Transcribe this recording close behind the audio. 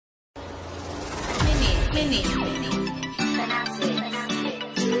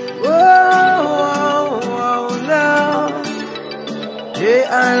Whoa, now Dre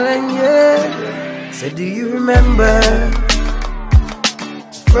Island, yeah. So do you remember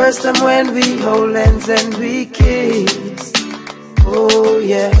first time when we hold hands and we kissed? Oh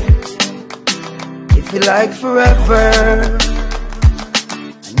yeah, it feel like forever.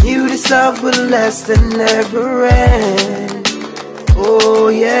 I knew this love would last and never end. Oh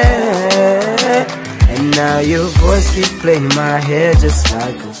yeah. And now your voice keep playing in my head just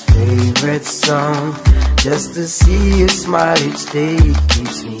like a favorite song. Just to see you smile each day, it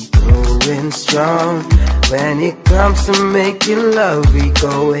keeps me going strong. When it comes to making love, we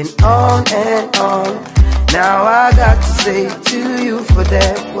going on and on. Now I got to say to you for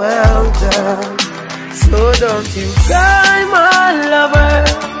that, well done. So don't you cry, my lover,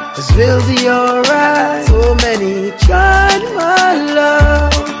 'cause we'll be alright. So many tried, my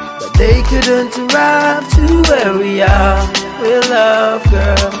love, but they couldn't arrive to where we are. We're love,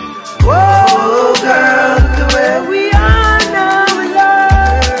 girl. Whoa, girl, look at where we are now, we're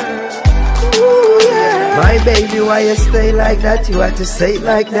love. Ooh, yeah. My baby, why you stay like that? You had to say it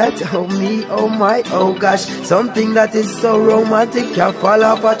like that. Oh me, oh my, oh gosh. Something that is so romantic can't fall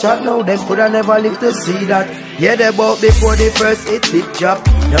off a track. No, they coulda never lived to see that. Yeah, they bought before the first hit drop.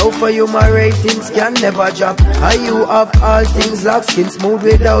 Now for you my ratings can never drop. Are you of all things like skin smooth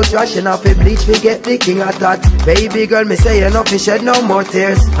without trash? And off a bleach we get the king of that. Baby girl, me say enough, you shed no more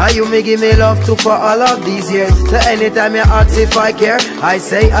tears. Are you me give me love too for all of these years? So anytime you ask if I care, I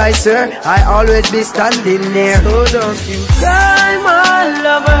say I swear, I always be standing near. So don't you cry, my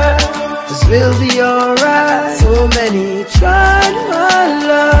lover, 'cause we'll be alright. So many tried, my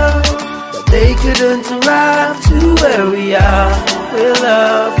love, they couldn't arrive to where we are. We're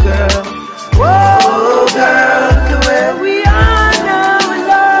love, girl. Whoa, girl, look at where we are now. We're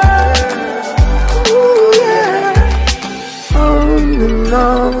love. Ooh, yeah. On and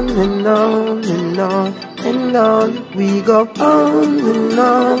on and on and on and on. We go on and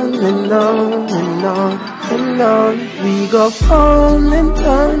on and on and on and on. We go on and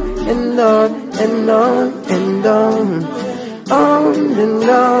on and on and on and on. On and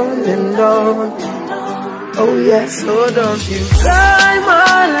on and on. Oh yes, so don't you cry,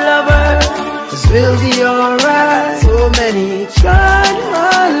 my lover, 'cause we'll be alright. So many tried,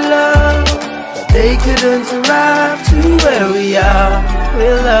 my love, but they couldn't arrive to where we are.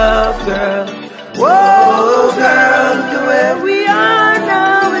 We're love, girl.